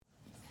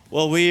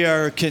Well, we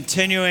are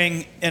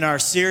continuing in our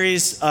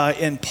series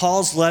in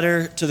Paul's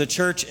letter to the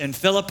church in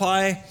Philippi.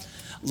 A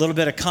little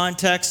bit of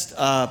context.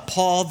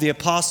 Paul, the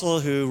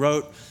apostle who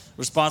wrote,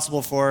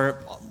 responsible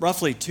for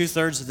roughly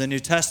 2/3 of the New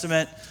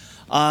Testament,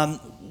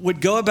 would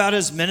go about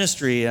his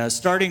ministry,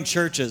 starting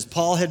churches.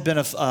 Paul had been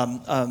a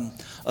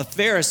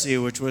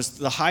Pharisee, which was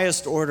the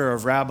highest order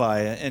of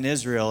rabbi in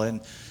Israel,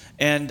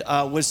 and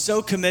was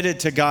so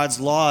committed to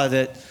God's law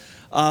that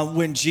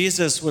when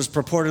Jesus was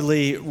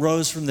purportedly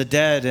rose from the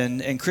dead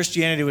and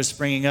Christianity was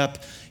springing up,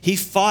 he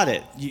fought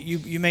it.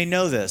 You may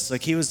know this.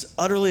 Like, he was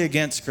utterly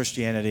against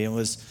Christianity and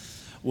was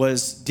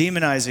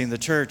demonizing the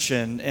church.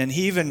 And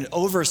he even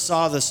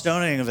oversaw the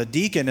stoning of a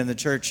deacon in the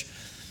church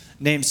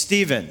named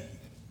Stephen.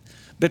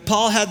 But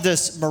Paul had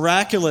this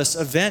miraculous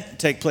event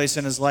take place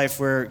in his life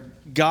where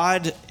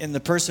God, in the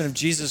person of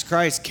Jesus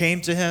Christ,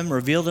 came to him,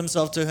 revealed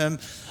himself to him,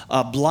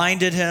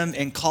 blinded him,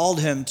 and called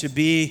him to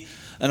be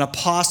an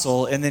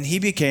apostle, and then he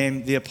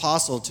became the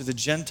apostle to the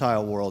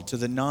Gentile world, to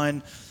the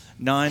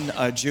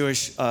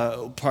non-Jewish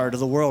part of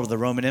the world, of the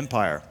Roman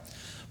Empire.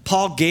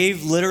 Paul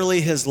gave literally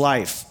his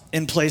life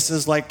in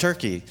places like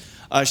Turkey,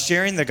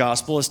 sharing the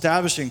gospel,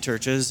 establishing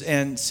churches,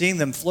 and seeing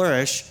them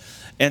flourish,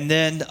 and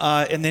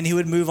then he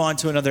would move on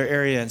to another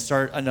area and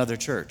start another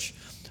church.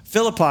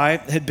 Philippi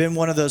had been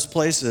one of those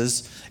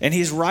places, and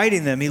he's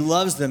writing them. He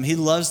loves them. He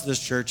loves this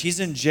church. He's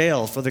in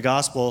jail for the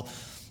gospel,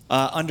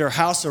 under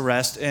house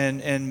arrest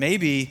and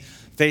maybe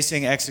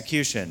facing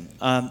execution.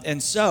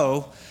 And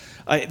so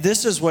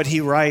this is what he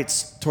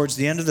writes towards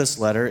the end of this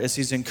letter as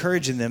he's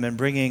encouraging them and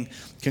bringing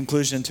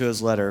conclusion to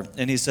his letter.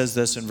 And he says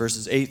this in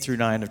verses 8 through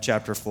 9 of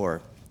chapter 4.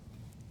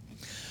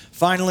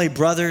 Finally,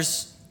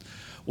 brothers,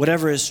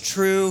 whatever is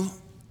true,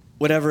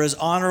 whatever is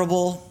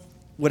honorable,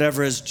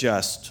 whatever is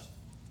just,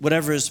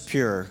 whatever is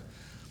pure,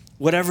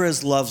 whatever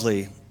is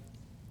lovely,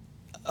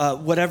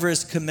 whatever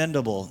is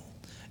commendable,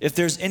 if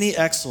there's any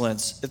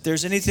excellence, if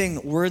there's anything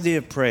worthy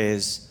of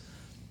praise,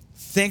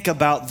 think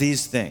about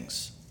these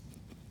things.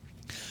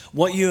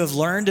 What you have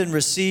learned and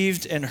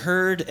received and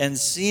heard and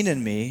seen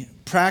in me,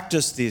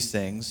 practice these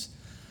things,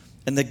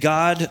 and the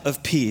God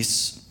of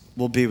peace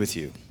will be with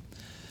you.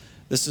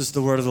 This is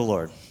the word of the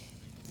Lord.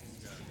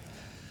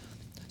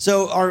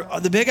 So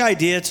the big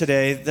idea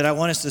today that I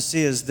want us to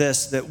see is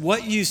this, that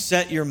what you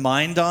set your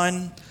mind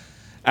on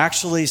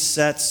actually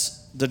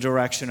sets the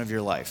direction of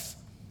your life.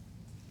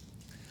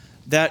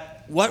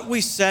 That what we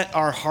set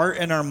our heart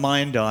and our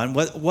mind on,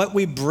 what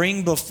we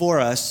bring before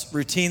us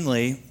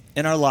routinely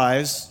in our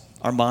lives,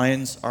 our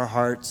minds, our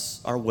hearts,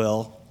 our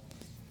will,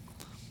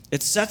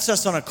 it sets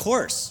us on a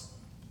course,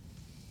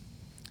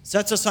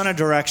 sets us on a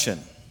direction.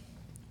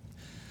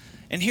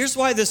 And here's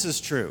why this is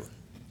true.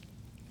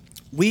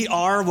 We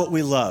are what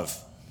we love.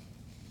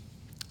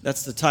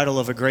 That's the title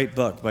of a great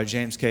book by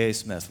James K.A.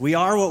 Smith. We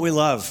are what we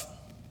love.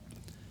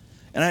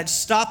 And I'd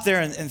stop there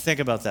and think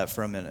about that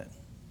for a minute.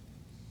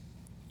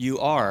 You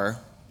are,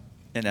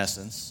 in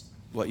essence,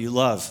 what you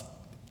love.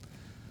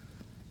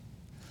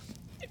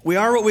 We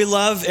are what we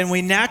love, and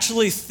we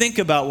naturally think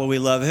about what we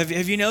love.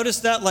 Have you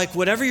noticed that? Like,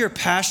 whatever you're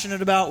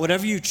passionate about,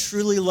 whatever you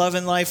truly love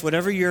in life,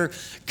 whatever you're,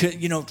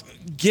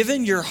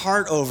 given your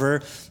heart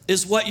over,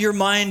 is what your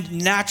mind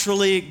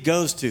naturally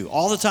goes to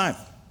all the time.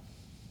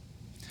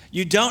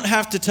 You don't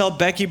have to tell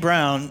Becky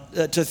Brown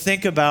to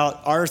think about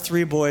our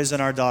 3 boys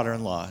and our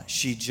daughter-in-law.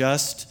 She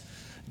just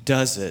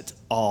does it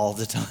all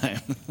the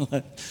time.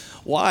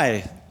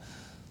 Why?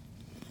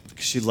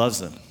 Because she loves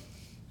them.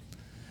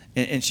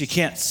 And she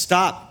can't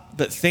stop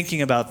but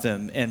thinking about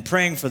them and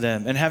praying for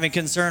them and having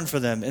concern for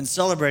them and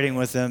celebrating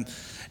with them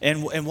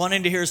and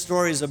wanting to hear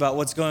stories about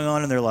what's going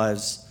on in their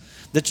lives.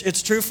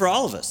 It's true for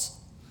all of us.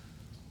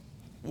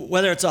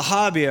 Whether it's a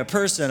hobby, a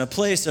person, a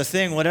place, a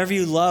thing, whatever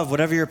you love,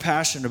 whatever you're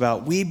passionate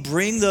about, we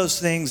bring those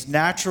things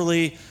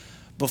naturally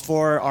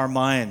before our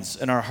minds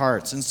and our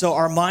hearts. And so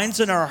our minds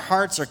and our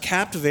hearts are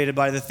captivated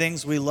by the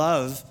things we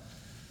love.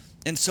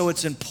 And so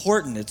it's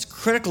important, it's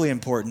critically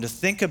important to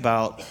think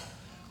about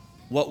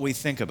what we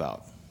think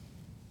about.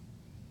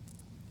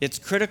 It's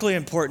critically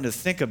important to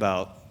think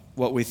about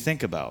what we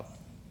think about,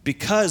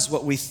 because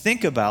what we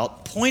think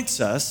about points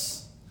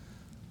us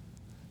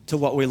to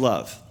what we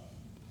love.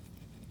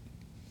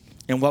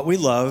 And what we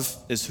love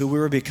is who we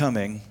were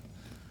becoming,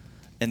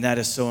 and that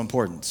is so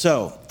important.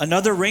 So,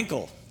 another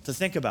wrinkle to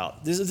think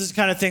about. This is the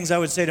kind of things I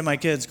would say to my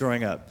kids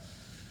growing up.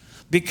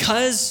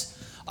 Because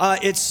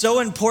it's so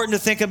important to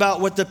think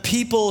about what the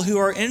people who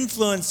are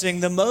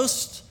influencing the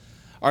most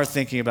are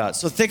thinking about.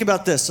 So think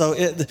about this. So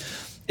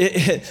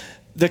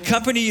the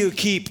company you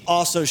keep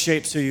also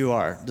shapes who you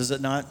are, does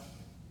it not?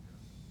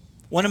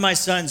 One of my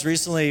sons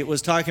recently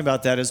was talking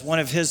about that as one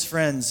of his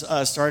friends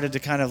started to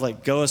kind of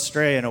like go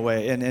astray in a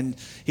way. And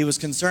he was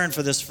concerned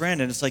for this friend.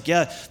 And it's like,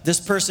 yeah, this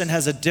person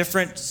has a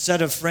different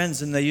set of friends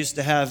than they used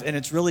to have. And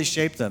it's really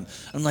shaped them.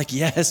 I'm like,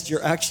 yes,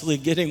 you're actually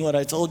getting what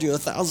I told you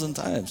 1,000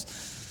 times.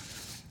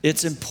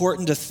 It's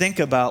important to think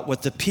about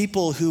what the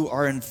people who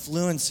are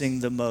influencing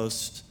the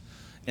most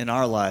in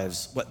our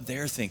lives, what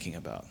they're thinking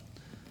about.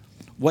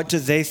 What do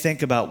they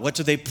think about? What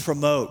do they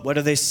promote? What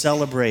do they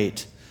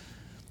celebrate?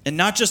 And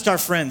not just our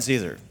friends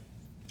either.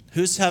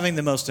 Who's having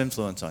the most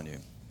influence on you?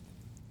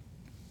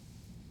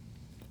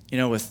 You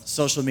know, with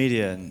social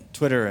media and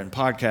Twitter and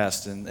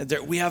podcasts,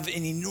 and we have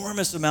an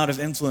enormous amount of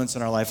influence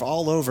in our life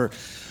all over.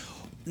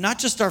 Not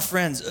just our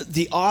friends,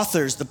 the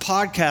authors, the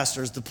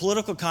podcasters, the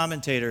political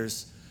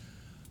commentators.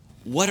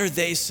 What are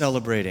they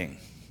celebrating?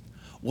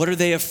 What are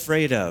they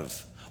afraid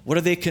of? What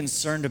are they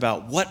concerned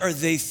about? What are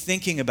they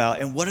thinking about?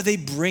 And what are they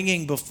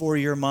bringing before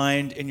your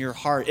mind and your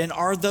heart? And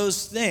are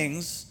those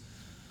things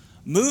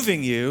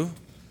moving you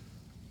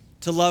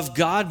to love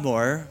God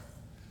more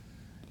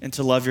and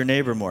to love your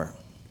neighbor more?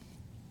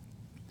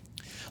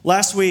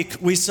 Last week,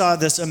 we saw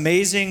this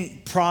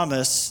amazing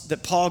promise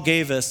that Paul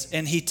gave us,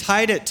 and he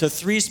tied it to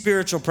 3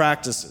 spiritual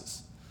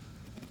practices.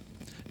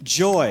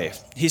 Joy.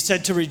 He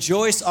said to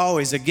rejoice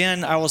always.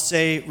 Again, I will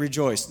say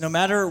rejoice. No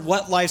matter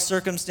what life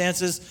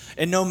circumstances,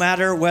 and no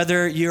matter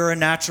whether you're a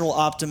natural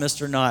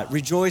optimist or not.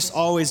 Rejoice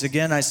always.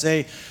 Again, I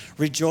say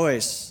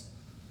rejoice.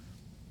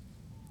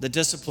 The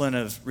discipline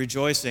of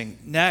rejoicing.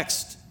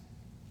 Next,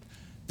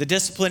 the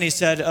discipline, he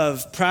said,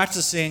 of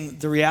practicing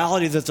the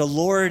reality that the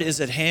Lord is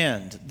at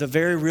hand, the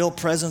very real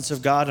presence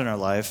of God in our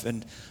life.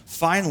 And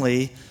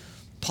finally,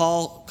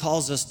 Paul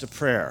calls us to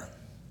prayer.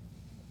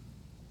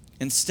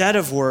 Instead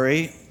of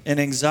worry and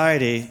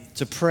anxiety,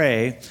 to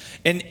pray.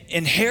 And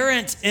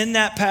inherent in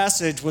that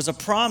passage was a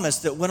promise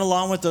that went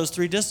along with those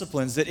 3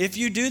 disciplines, that if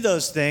you do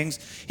those things,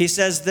 he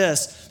says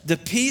this, the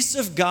peace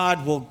of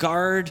God will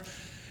guard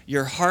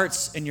your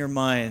hearts and your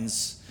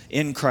minds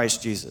in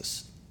Christ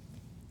Jesus.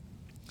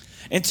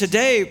 And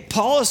today,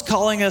 Paul is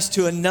calling us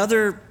to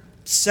another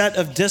set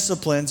of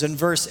disciplines in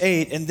verse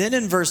 8. And then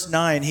in verse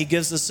 9, he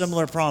gives a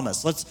similar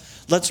promise.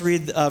 Let's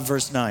read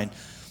verse 9.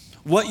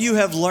 What you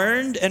have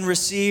learned and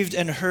received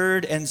and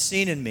heard and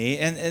seen in me.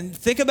 And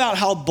think about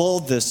how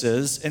bold this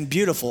is and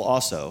beautiful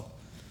also.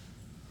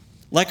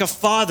 Like a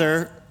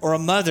father or a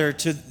mother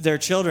to their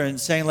children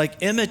saying,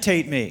 like,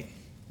 imitate me,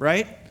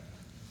 right?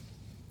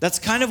 That's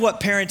kind of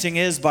what parenting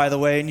is, by the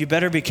way, and you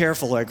better be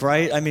careful, like,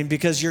 right? I mean,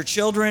 because your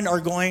children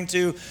are going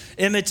to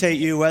imitate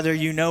you whether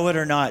you know it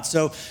or not.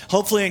 So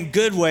hopefully in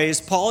good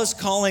ways, Paul is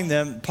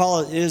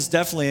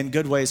definitely in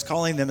good ways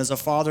calling them as a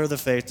father of the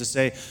faith to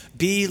say,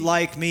 be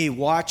like me,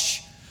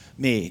 watch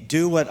me,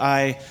 do what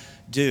I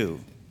do.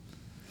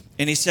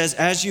 And he says,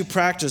 as you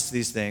practice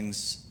these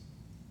things,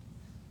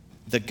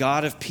 the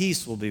God of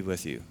peace will be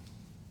with you.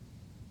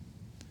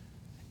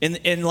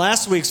 In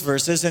last week's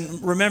verses,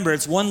 and remember,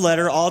 it's one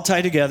letter all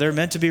tied together,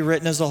 meant to be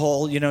written as a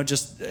whole,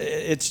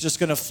 it's just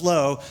going to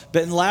flow.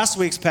 But in last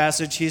week's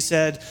passage, he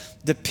said,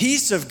 the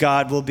peace of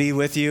God will be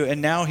with you.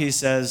 And now he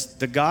says,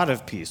 the God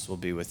of peace will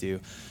be with you.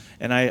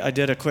 And I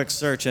did a quick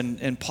search,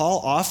 and Paul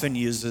often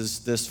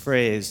uses this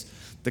phrase,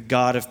 the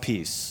God of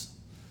peace,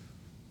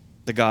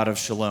 the God of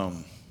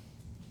shalom.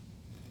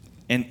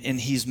 And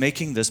he's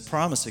making this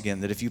promise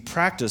again, that if you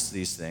practice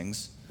these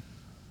things,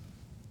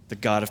 the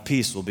God of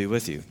peace will be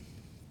with you.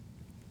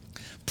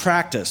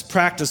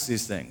 Practice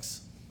these things.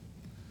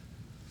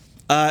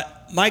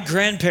 My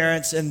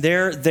grandparents in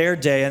their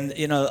day,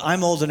 and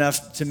I'm old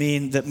enough to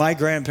mean that my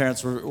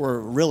grandparents were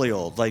really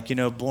old,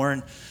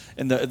 born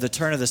in the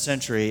turn of the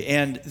century,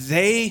 and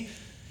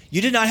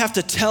you did not have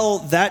to tell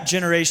that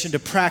generation to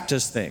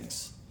practice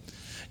things.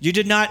 You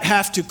did not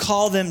have to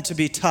call them to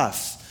be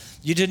tough.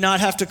 You did not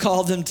have to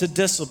call them to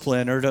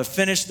discipline or to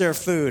finish their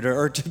food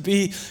or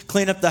to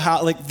clean up the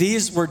house.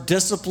 These were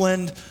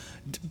disciplined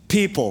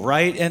people,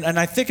 right? And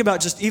I think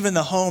about just even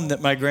the home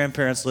that my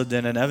grandparents lived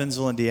in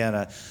Evansville,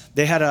 Indiana.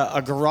 They had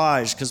a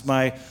garage because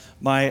my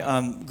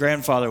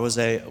grandfather was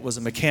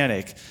a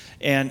mechanic,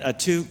 and a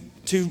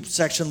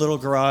two-section little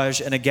garage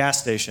and a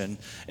gas station.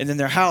 And then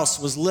their house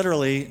was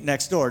literally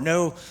next door.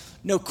 No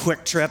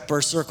Quick Trip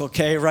or Circle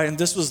K, right? And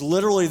this was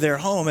literally their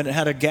home, and it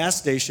had a gas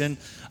station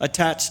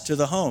attached to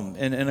the home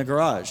in a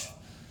garage.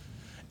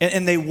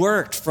 And they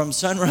worked from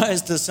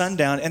sunrise to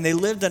sundown, and they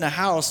lived in a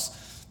house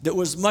that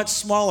was much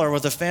smaller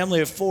with a family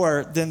of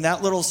 4 than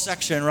that little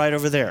section right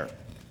over there.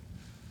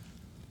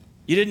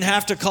 You didn't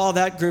have to call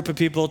that group of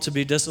people to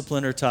be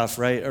disciplined or tough,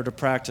 right? Or to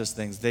practice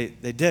things. They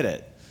did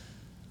it.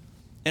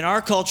 In our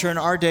culture, in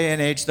our day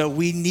and age, though,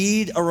 we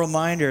need a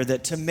reminder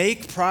that to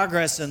make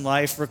progress in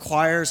life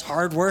requires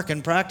hard work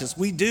and practice.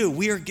 We do.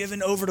 We are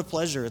given over to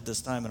pleasure at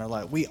this time in our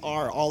life. We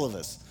are, all of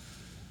us.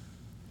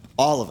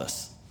 All of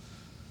us.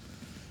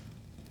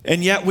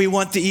 And yet we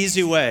want the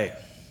easy way.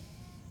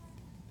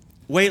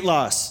 Weight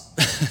loss.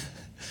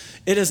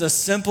 It is a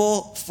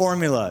simple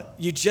formula.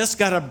 You just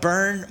got to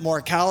burn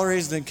more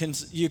calories than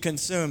you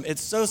consume.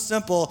 It's so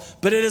simple,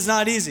 but it is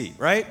not easy,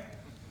 right?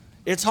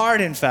 It's hard,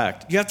 in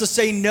fact. You have to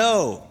say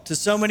no to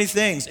so many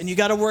things, and you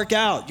got to work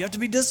out. You have to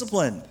be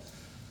disciplined.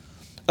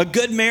 A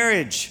good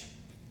marriage.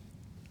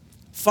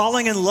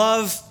 Falling in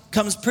love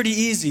comes pretty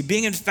easy.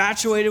 Being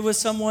infatuated with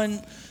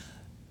someone,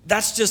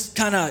 that's just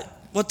kind of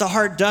what the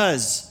heart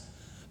does.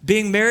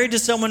 Being married to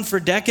someone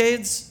for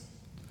decades,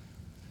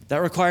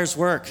 that requires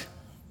work.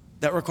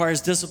 That requires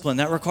discipline.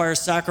 That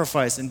requires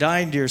sacrifice and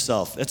dying to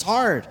yourself. It's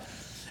hard.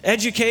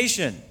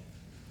 Education.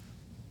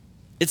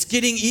 It's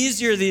getting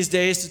easier these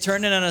days to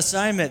turn in an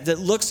assignment that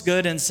looks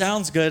good and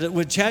sounds good.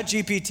 With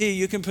ChatGPT,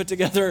 you can put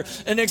together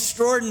an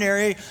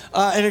extraordinary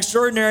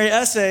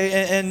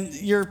essay, and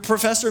your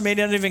professor may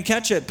not even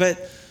catch it.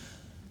 But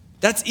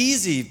that's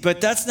easy, but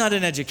that's not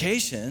an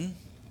education.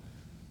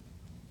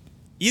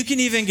 You can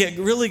even get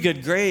really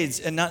good grades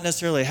and not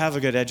necessarily have a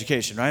good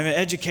education, right? I mean,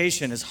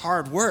 education is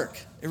hard work.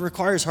 It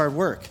requires hard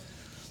work.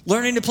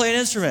 Learning to play an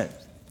instrument.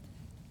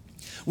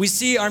 We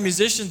see our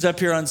musicians up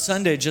here on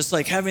Sunday just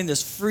like having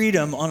this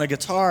freedom on a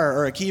guitar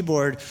or a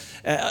keyboard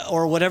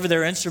or whatever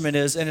their instrument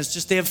is, and it's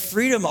just they have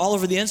freedom all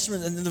over the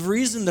instrument. And the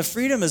reason the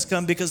freedom has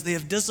come because they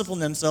have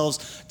disciplined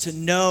themselves to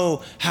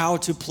know how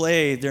to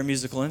play their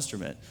musical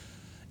instrument.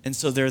 And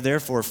so they're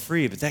therefore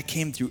free, but that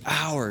came through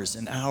hours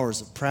and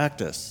hours of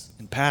practice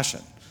and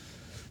passion.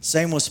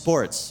 Same with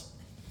sports.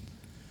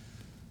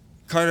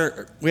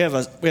 Carter, we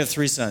have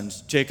 3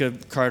 sons,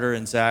 Jacob, Carter,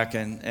 and Zach,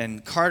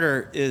 and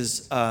Carter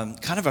is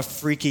kind of a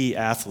freaky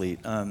athlete.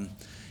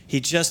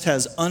 He just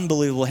has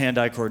unbelievable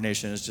hand-eye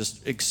coordination. Is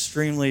just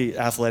extremely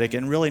athletic,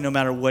 and really no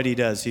matter what he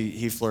does,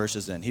 he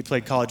flourishes in. He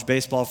played college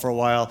baseball for a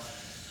while,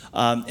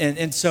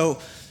 and so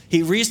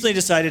he recently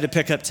decided to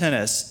pick up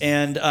tennis,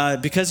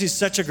 and because he's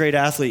such a great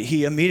athlete,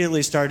 he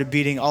immediately started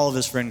beating all of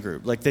his friend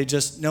group. Like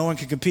no one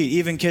could compete.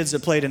 Even kids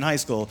that played in high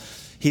school,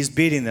 he's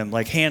beating them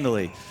like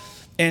handily.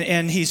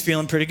 And he's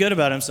feeling pretty good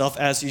about himself,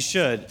 as he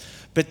should.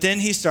 But then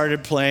he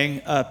started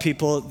playing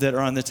people that are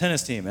on the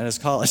tennis team at his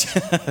college.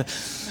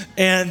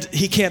 And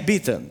he can't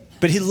beat them.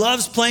 But he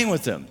loves playing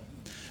with them.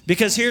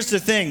 Because here's the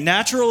thing,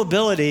 natural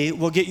ability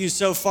will get you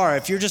so far.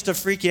 If you're just a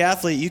freaky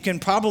athlete, you can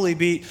probably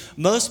beat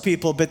most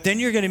people, but then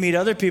you're going to meet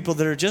other people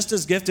that are just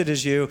as gifted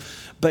as you.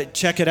 But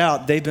check it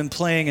out, they've been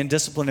playing and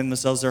disciplining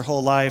themselves their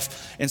whole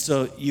life, and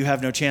so you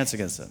have no chance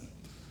against them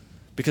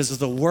because of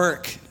the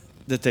work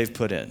that they've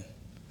put in.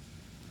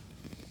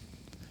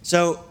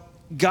 So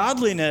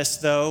godliness,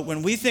 though,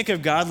 when we think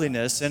of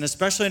godliness, and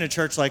especially in a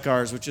church like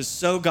ours, which is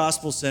so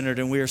gospel-centered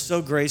and we are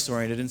so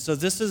grace-oriented, and so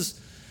this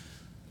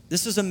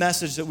is a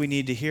message that we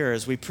need to hear.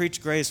 As we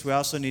preach grace, we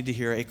also need to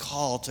hear a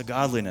call to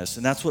godliness,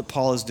 and that's what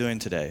Paul is doing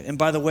today. And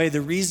by the way, the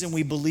reason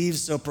we believe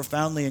so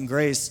profoundly in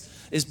grace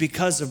is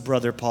because of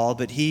Brother Paul,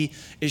 but he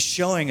is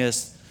showing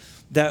us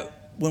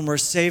that when we're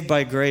saved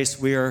by grace,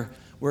 we're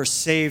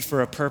saved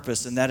for a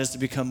purpose, and that is to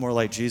become more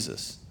like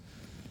Jesus.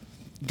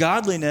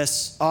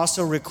 Godliness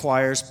also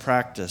requires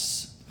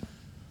practice,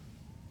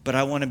 but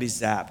I want to be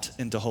zapped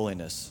into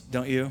holiness,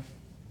 don't you?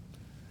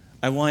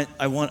 I want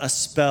a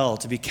spell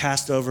to be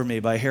cast over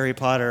me by Harry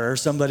Potter or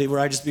somebody where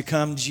I just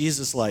become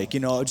Jesus-like,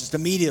 just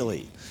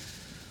immediately.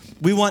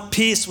 We want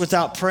peace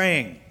without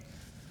praying,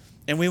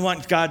 and we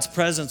want God's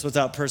presence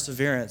without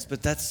perseverance,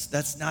 but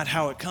that's not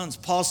how it comes.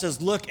 Paul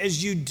says, look,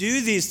 as you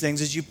do these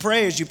things, as you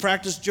pray, as you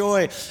practice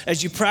joy,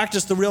 as you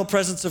practice the real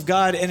presence of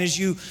God, and as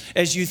you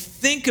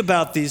think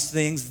about these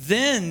things,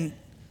 then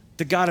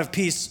the God of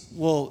peace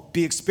will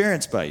be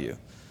experienced by you.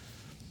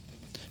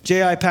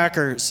 J.I.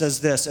 Packer says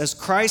this, as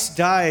Christ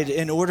died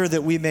in order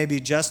that we may be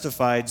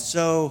justified,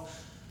 so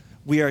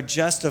we are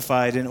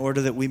justified in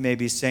order that we may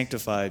be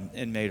sanctified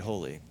and made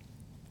holy.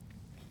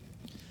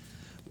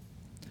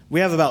 We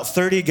have about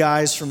 30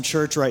 guys from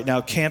church right now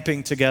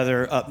camping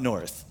together up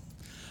north.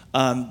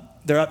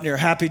 They're up near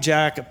Happy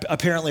Jack.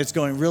 Apparently it's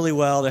going really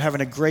well. They're having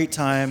a great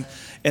time.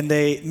 And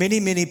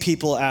many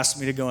people asked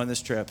me to go on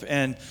this trip.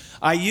 And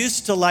I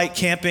used to like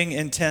camping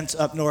in tents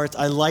up north.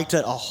 I liked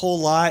it a whole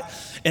lot.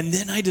 And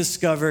then I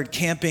discovered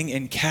camping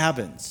in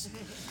cabins.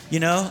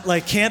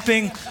 Like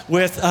camping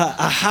with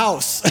a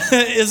house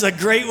is a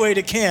great way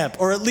to camp,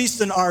 or at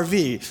least an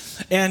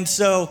RV. And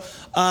so,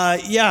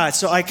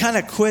 so I kind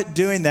of quit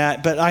doing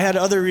that, but I had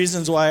other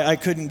reasons why I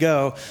couldn't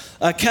go.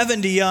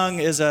 Kevin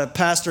DeYoung is a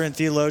pastor and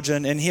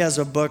theologian, and he has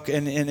a book,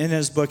 and in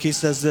his book he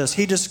says this.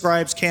 He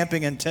describes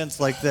camping in tents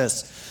like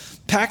this: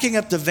 packing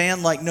up the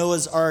van like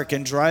Noah's Ark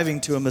and driving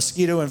to a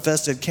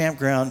mosquito-infested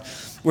campground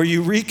where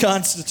you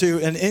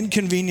reconstitute an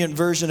inconvenient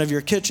version of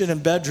your kitchen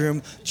and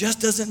bedroom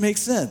just doesn't make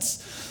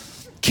sense.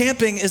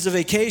 Camping is a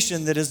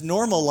vacation that is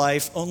normal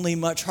life, only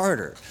much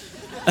harder.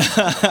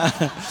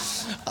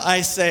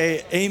 I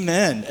say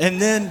amen.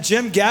 And then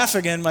Jim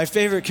Gaffigan, my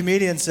favorite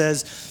comedian,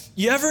 says,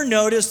 you ever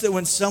notice that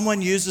when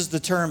someone uses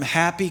the term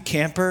happy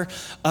camper,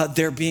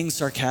 they're being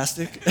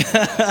sarcastic?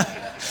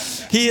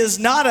 He is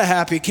not a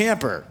happy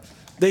camper.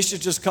 They should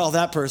just call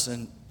that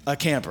person a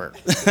camper.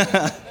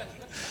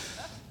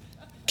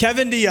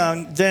 Kevin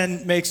DeYoung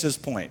then makes his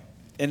point,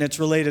 and it's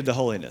related to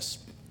holiness.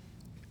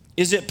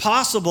 Is it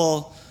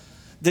possible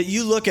that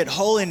you look at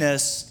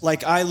holiness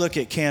like I look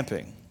at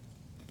camping?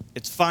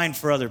 It's fine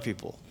for other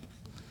people.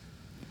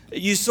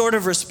 You sort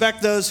of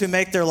respect those who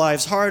make their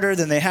lives harder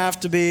than they have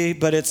to be,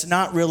 but it's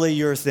not really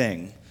your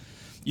thing.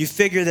 You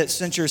figure that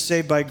since you're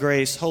saved by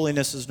grace,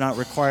 holiness is not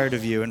required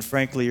of you, and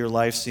frankly, your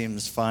life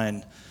seems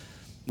fine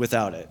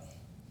without it.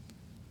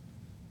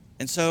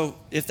 And so,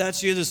 if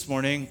that's you this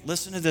morning,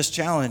 listen to this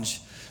challenge.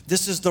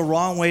 This is the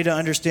wrong way to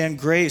understand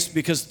grace,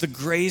 because the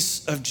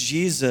grace of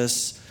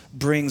Jesus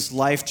brings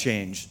life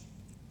change.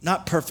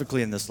 Not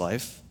perfectly in this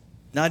life,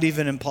 not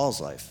even in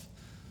Paul's life.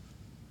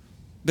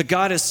 But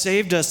God has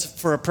saved us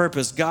for a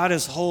purpose. God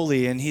is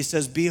holy, and he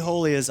says, be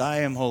holy as I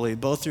am holy,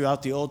 both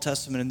throughout the Old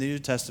Testament and the New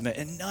Testament.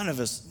 And none of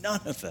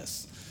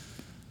us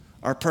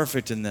are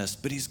perfect in this,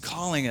 but he's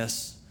calling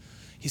us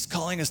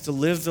to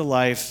live the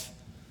life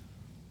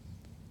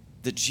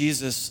that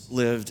Jesus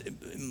lived,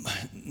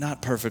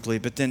 not perfectly,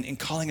 but then in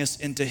calling us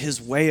into his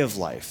way of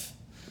life.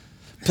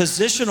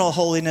 Positional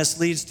holiness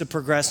leads to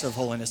progressive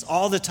holiness.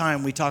 All the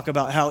time we talk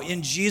about how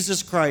in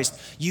Jesus Christ,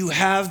 you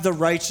have the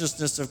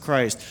righteousness of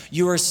Christ.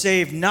 You are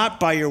saved not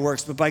by your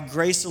works, but by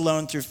grace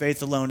alone through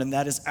faith alone. And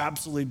that is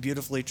absolutely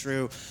beautifully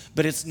true.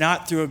 But it's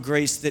not through a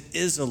grace that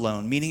is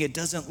alone, meaning it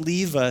doesn't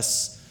leave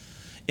us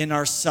in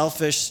our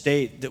selfish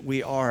state that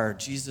we are.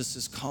 Jesus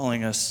is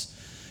calling us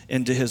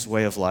into his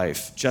way of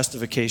life.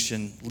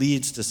 Justification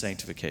leads to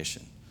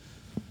sanctification.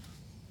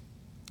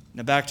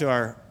 Now back to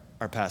our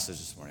passage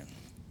this morning.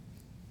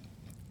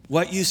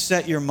 What you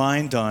set your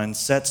mind on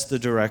sets the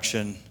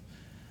direction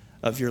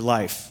of your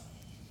life.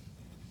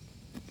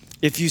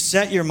 If you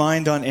set your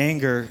mind on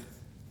anger,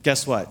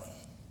 guess what?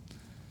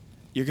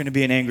 You're going to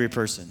be an angry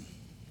person.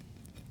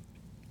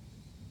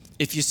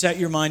 If you set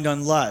your mind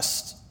on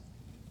lust,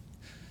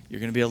 you're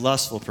going to be a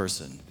lustful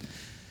person.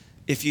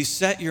 If you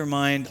set your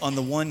mind on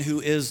the one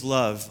who is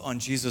love, on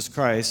Jesus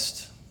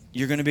Christ,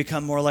 you're going to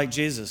become more like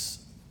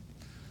Jesus.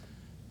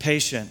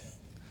 Patient,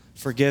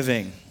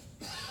 forgiving,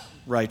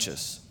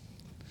 righteous.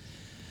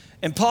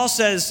 And Paul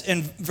says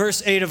in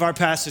verse 8 of our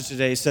passage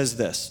today, he says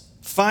this.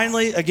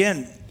 Finally,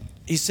 again,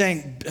 he's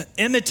saying,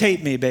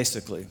 imitate me,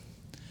 basically.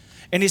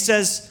 And he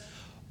says,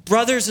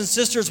 brothers and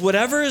sisters,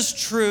 whatever is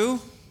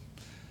true,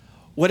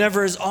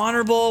 whatever is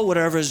honorable,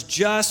 whatever is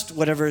just,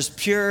 whatever is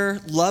pure,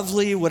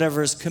 lovely,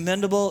 whatever is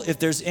commendable, if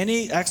there's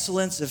any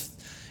excellence, if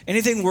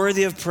anything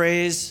worthy of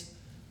praise,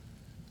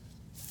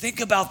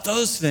 think about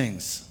those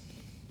things.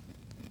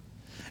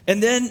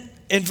 And then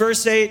in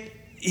verse 8,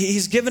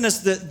 he's given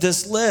us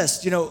this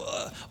list,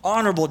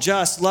 honorable,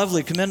 just,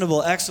 lovely,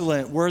 commendable,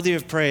 excellent, worthy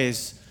of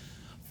praise.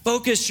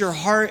 Focus your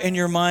heart and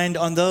your mind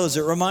on those.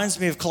 It reminds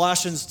me of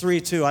Colossians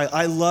 3:2.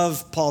 I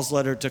love Paul's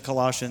letter to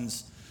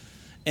Colossians.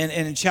 And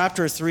in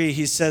chapter 3,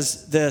 he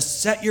says this,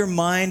 set your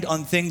mind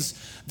on things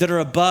that are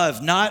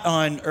above, not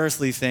on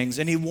earthly things.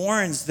 And he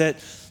warns that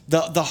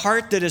the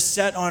heart that is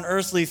set on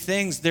earthly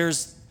things,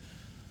 there's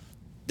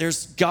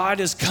God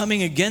is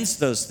coming against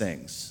those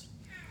things.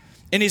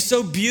 And he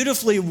so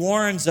beautifully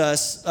warns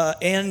us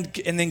and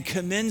then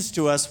commends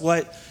to us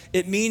what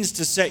it means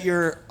to set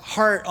your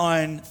heart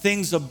on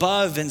things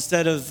above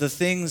instead of the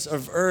things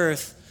of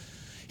earth.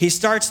 He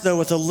starts, though,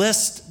 with a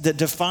list that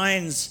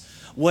defines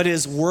what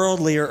is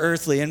worldly or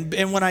earthly.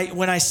 And when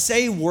I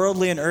say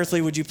worldly and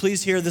earthly, would you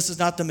please hear this is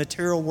not the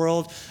material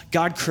world.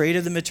 God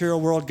created the material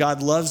world.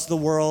 God loves the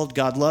world.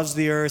 God loves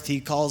the earth. He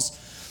calls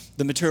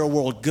the material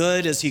world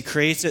good as he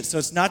creates it. So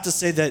it's not to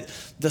say that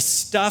the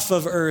stuff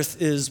of earth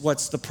is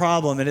what's the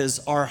problem. It is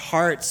our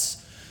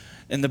hearts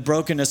and the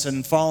brokenness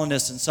and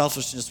fallenness and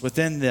selfishness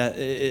within that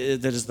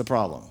is the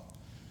problem.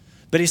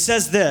 But he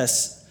says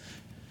this,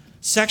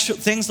 sexual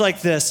things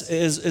like this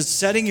is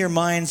setting your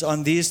minds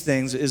on these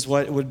things is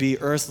what would be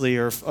earthly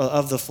or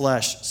of the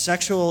flesh.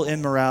 Sexual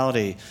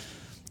immorality,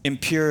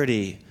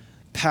 impurity,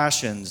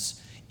 passions,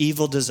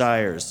 evil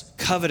desires,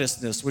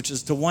 covetousness, which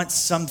is to want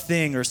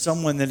something or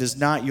someone that is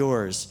not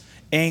yours,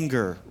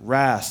 anger,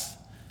 wrath.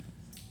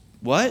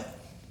 What?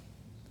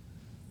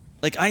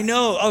 I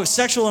know,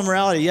 sexual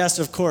immorality, yes,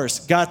 of course,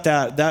 got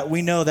that. That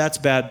we know that's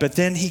bad. But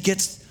then he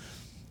gets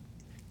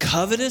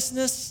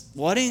covetousness,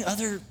 wanting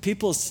other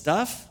people's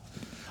stuff.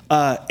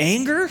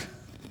 Anger,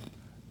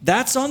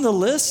 that's on the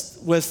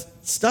list with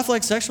stuff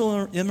like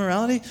sexual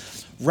immorality.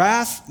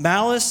 Wrath,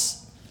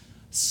 malice,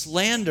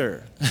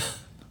 slander,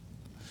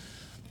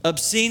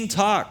 obscene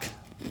talk,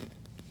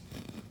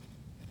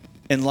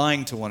 and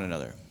lying to one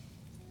another.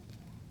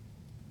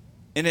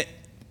 And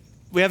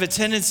we have a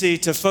tendency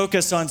to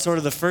focus on sort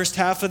of the first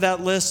half of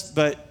that list,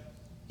 but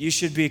you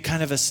should be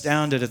kind of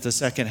astounded at the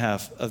second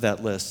half of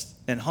that list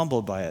and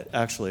humbled by it,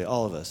 actually,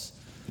 all of us.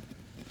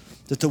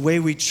 That the way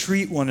we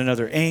treat one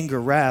another,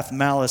 anger, wrath,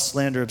 malice,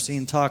 slander,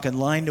 obscene talk, and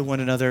lying to one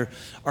another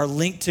are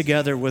linked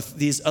together with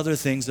these other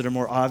things that are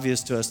more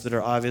obvious to us that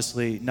are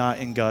obviously not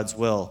in God's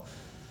will.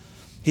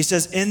 He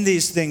says, in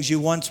these things you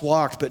once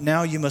walked, but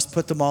now you must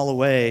put them all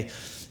away.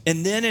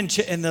 And then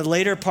in the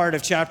later part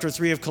of chapter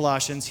 3 of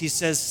Colossians, he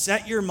says,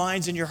 set your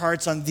minds and your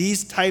hearts on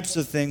these types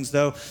of things,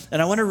 though.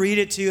 And I want to read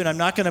it to you, and I'm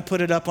not going to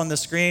put it up on the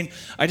screen.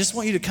 I just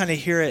want you to kind of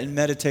hear it and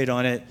meditate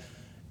on it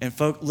and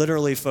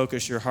literally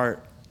focus your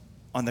heart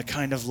on the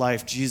kind of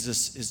life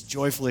Jesus is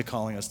joyfully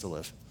calling us to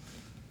live.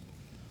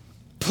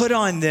 Put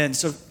on then,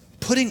 so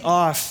putting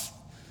off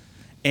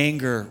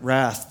anger,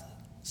 wrath,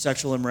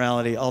 sexual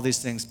immorality, all these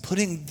things,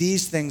 putting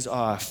these things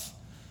off,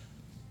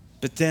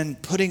 but then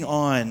putting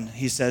on,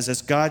 he says,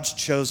 as God's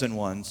chosen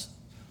ones,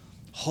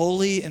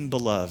 holy and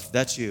beloved.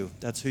 That's you.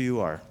 That's who you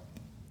are.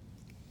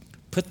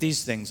 Put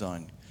these things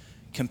on.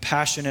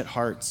 Compassionate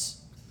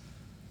hearts,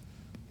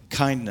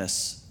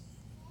 kindness,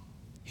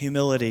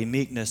 humility,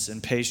 meekness,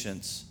 and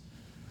patience,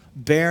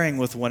 bearing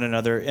with one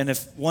another, and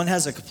if one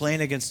has a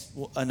complaint against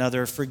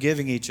another,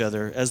 forgiving each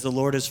other as the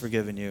Lord has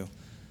forgiven you.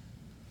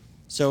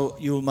 So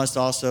you must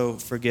also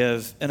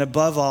forgive. And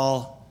above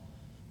all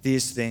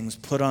these things,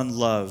 put on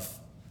love,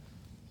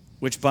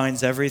 which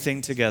binds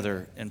everything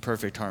together in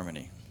perfect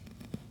harmony.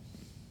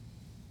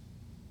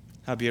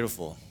 How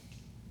beautiful.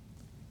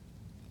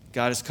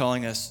 God is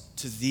calling us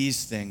to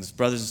these things.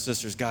 Brothers and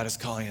sisters, God is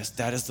calling us.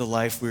 That is the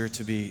life we are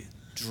to be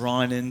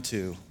drawn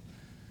into.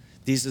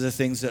 These are the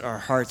things that our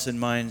hearts and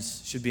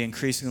minds should be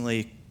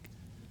increasingly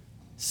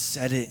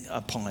setting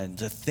upon,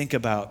 to think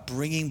about,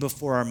 bringing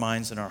before our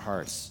minds and our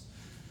hearts.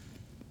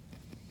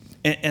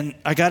 And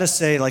I got to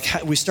say,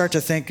 we start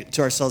to think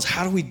to ourselves,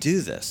 how do we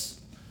do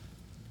this?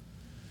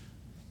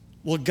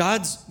 Well,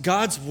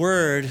 God's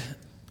word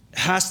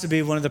has to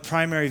be one of the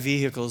primary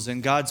vehicles,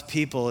 and God's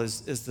people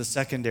is the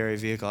secondary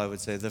vehicle, I would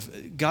say.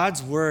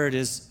 God's word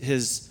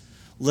is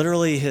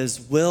literally his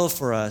will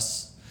for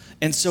us.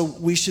 And so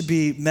we should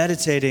be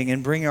meditating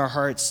and bring our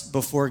hearts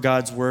before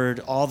God's word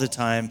all the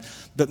time.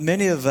 But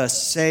many of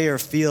us say or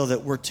feel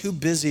that we're too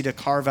busy to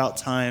carve out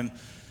time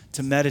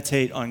to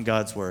meditate on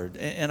God's word.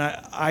 And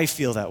I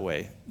feel that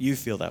way. You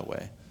feel that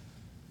way.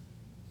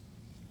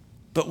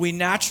 But we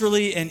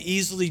naturally and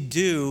easily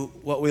do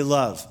what we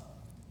love.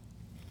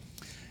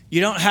 You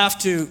don't have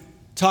to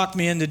talk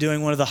me into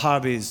doing one of the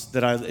hobbies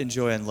that I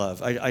enjoy and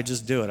love. I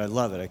just do it. I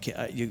love it. I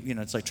can't.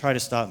 It's like, try to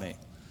stop me.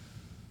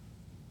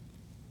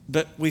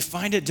 But we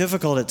find it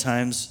difficult at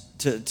times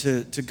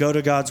to go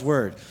to God's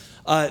word.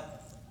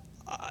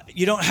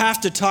 You don't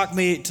have to talk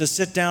me to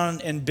sit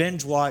down and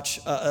binge watch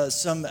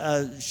some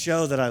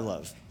show that I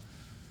love.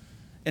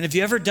 And have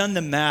you ever done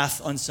the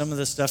math on some of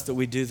the stuff that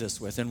we do this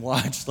with and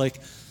watch?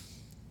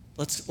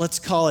 Let's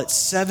call it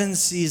 7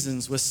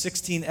 seasons with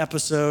 16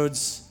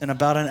 episodes and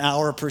about an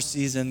hour per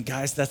season.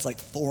 Guys, that's like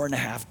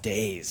 4.5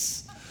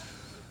 days.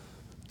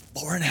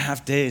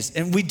 4.5 days.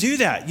 And we do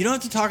that. You don't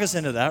have to talk us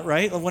into that,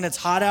 right? When it's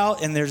hot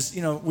out and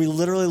we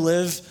literally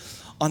live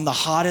on the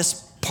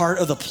hottest part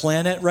of the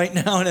planet right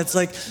now. And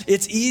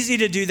it's easy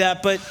to do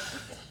that, but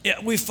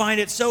we find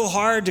it so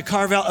hard to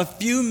carve out a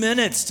few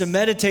minutes to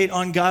meditate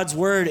on God's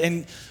word.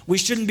 And we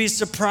shouldn't be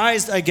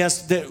surprised, I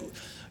guess, that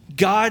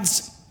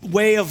God's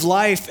way of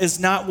life is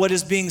not what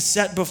is being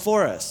set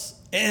before us.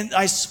 And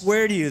I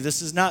swear to you,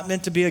 this is not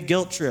meant to be a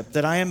guilt trip,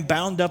 that I am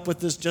bound up with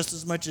this just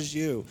as much as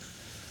you.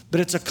 But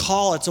it's a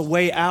call, it's a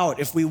way out.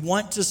 If we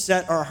want to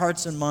set our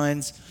hearts and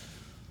minds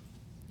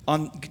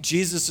on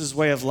Jesus'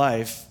 way of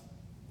life,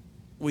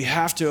 we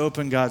have to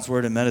open God's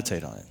word and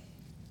meditate on it.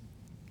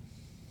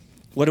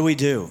 What do we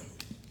do?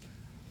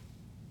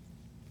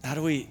 How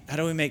do we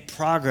make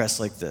progress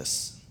like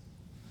this?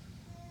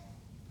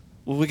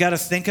 Well, we got to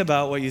think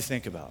about what you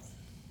think about.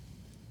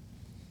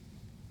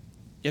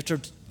 You have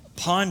to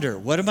ponder,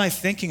 what am I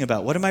thinking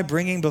about? What am I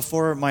bringing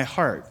before my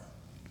heart?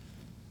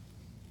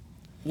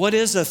 What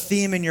is a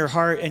theme in your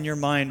heart and your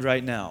mind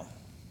right now?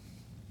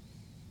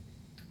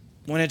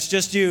 When it's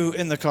just you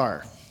in the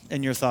car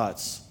and your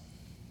thoughts,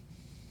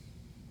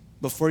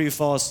 before you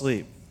fall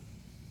asleep.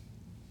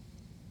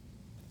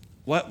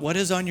 What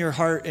is on your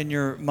heart and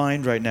your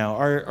mind right now?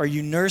 Are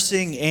you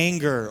nursing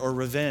anger or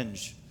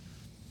revenge?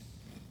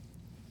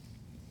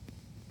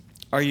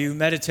 Are you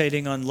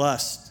meditating on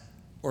lust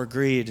or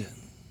greed?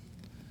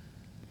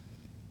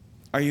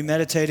 Are you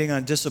meditating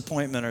on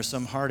disappointment or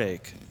some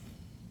heartache?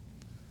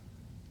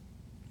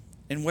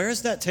 And where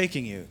is that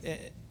taking you?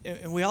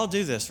 And we all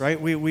do this, right?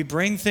 We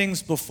bring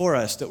things before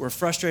us that we're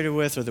frustrated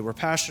with or that we're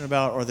passionate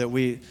about or that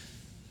we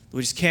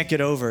just can't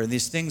get over. And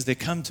these things, they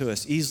come to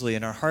us easily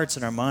in our hearts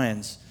and our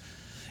minds.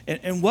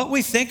 And what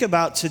we think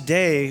about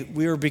today,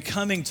 we are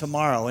becoming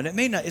tomorrow. And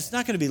it's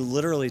not going to be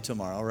literally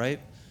tomorrow, right?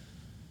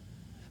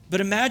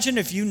 But imagine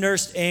if you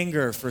nursed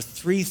anger for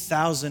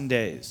 3,000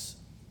 days.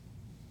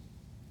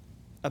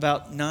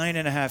 About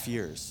 9.5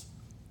 years.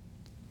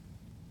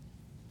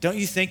 Don't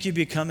you think you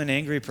become an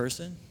angry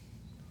person?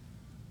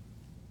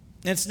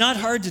 And it's not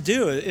hard to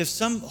do. If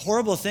some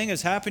horrible thing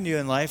has happened to you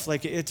in life,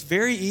 it's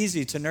very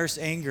easy to nurse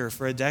anger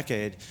for a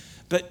decade.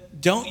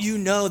 But don't you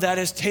know that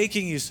is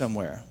taking you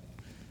somewhere?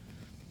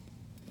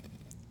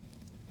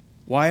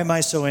 Why am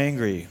I so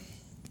angry?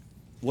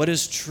 What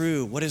is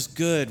true? What is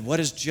good? What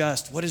is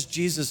just? What has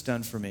Jesus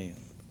done for me?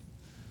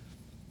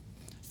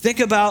 Think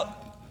about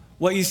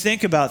what you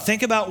think about.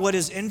 Think about what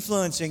is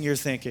influencing your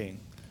thinking.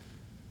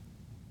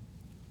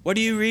 What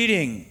are you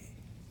reading?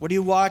 What are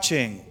you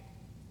watching?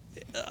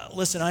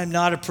 Listen, I'm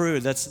not a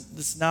prude.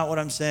 That's not what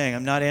I'm saying.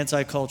 I'm not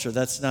anti-culture.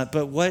 That's not.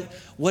 But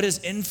what is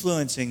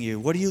influencing you?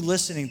 What are you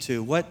listening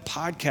to? What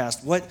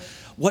podcast?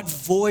 What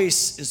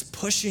voice is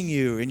pushing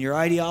you in your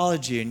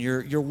ideology and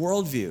your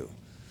worldview?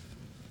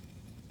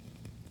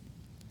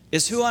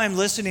 Is who I'm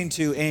listening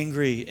to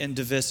angry and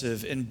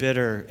divisive and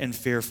bitter and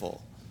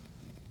fearful?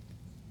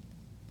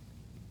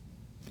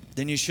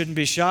 Then you shouldn't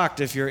be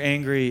shocked if you're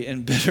angry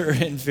and bitter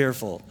and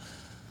fearful.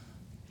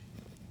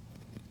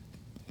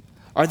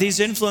 Are these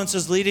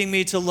influences leading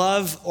me to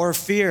love or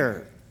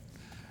fear?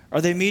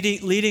 Are they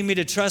leading me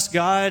to trust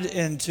God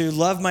and to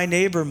love my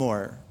neighbor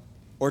more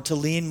or to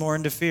lean more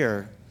into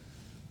fear?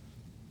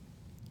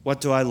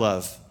 What do I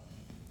love?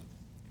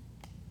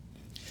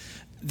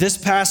 This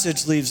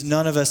passage leaves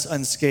none of us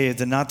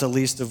unscathed, and not the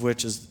least of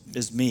which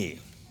is me.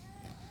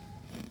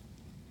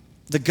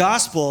 The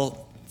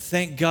gospel,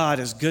 thank God,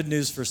 is good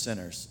news for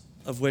sinners,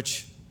 of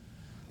which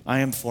I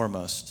am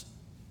foremost.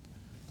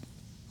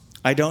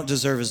 I don't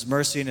deserve his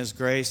mercy and his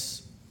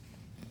grace,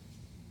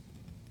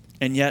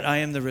 and yet I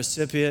am the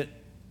recipient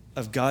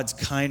of God's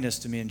kindness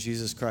to me in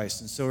Jesus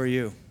Christ, and so are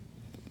you.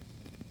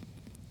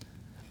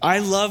 I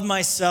love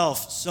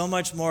myself so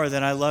much more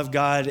than I love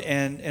God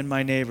and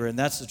my neighbor, and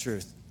that's the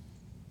truth.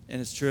 And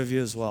it's true of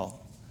you as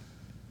well.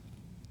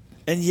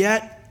 And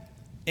yet,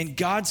 in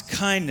God's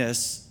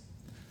kindness,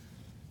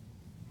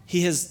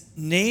 he has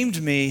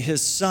named me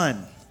his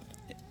son,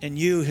 and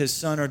you his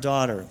son or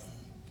daughter.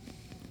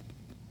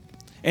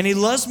 And he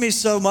loves me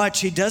so much,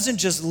 he doesn't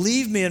just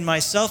leave me in my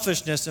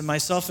selfishness and my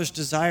selfish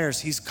desires.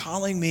 He's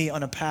calling me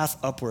on a path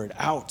upward,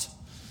 out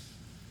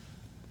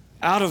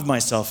of my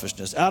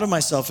selfishness, out of my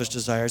selfish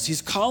desires.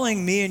 He's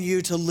calling me and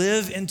you to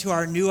live into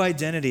our new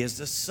identity as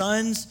the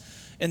sons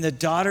and the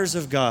daughters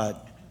of God,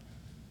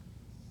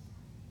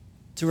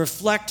 to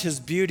reflect his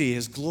beauty,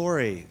 his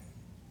glory,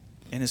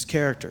 and his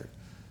character.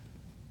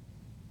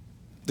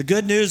 The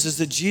good news is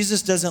that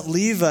Jesus doesn't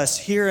leave us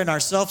here in our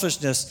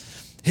selfishness.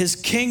 His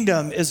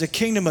kingdom is a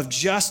kingdom of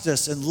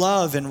justice and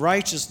love and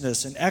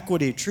righteousness and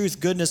equity, truth,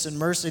 goodness, and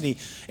mercy,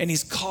 and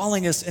he's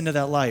calling us into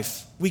that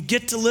life. We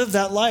get to live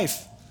that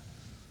life.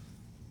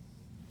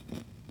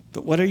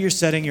 But what are you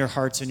setting your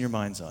hearts and your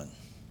minds on?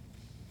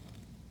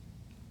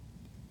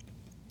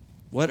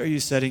 What are you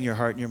setting your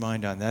heart and your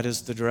mind on? That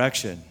is the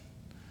direction.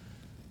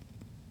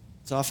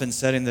 It's often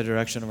setting the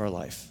direction of our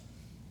life.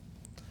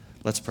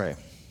 Let's pray.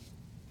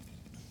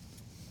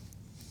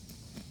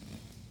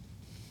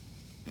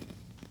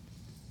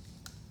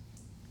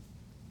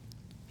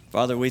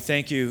 Father, we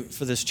thank you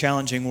for this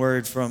challenging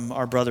word from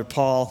our brother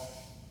Paul,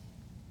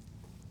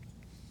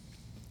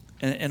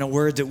 and a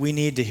word that we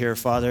need to hear,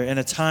 Father, in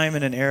a time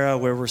and an era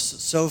where we're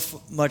so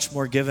much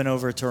more given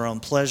over to our own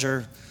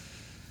pleasure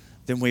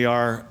than we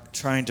are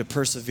trying to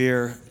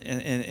persevere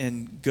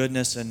in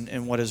goodness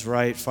and what is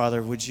right.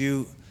 Father, would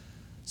you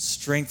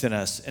strengthen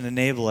us and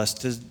enable us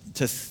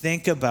to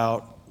think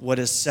about what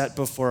is set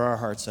before our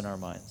hearts and our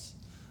minds,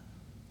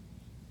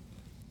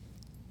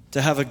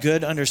 to have a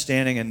good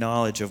understanding and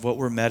knowledge of what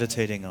we're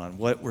meditating on,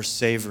 what we're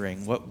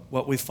savoring,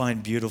 what we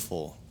find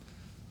beautiful.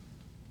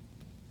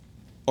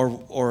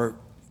 Or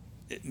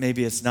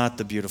maybe it's not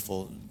the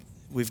beautiful.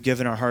 We've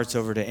given our hearts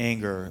over to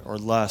anger or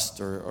lust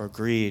or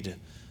greed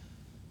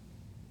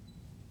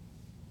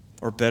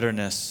or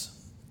bitterness.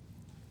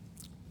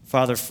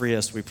 Father, free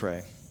us, we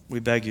pray. We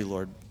beg you,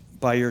 Lord,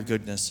 by your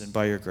goodness and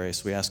by your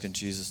grace. We ask in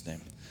Jesus'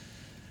 name.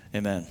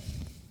 Amen.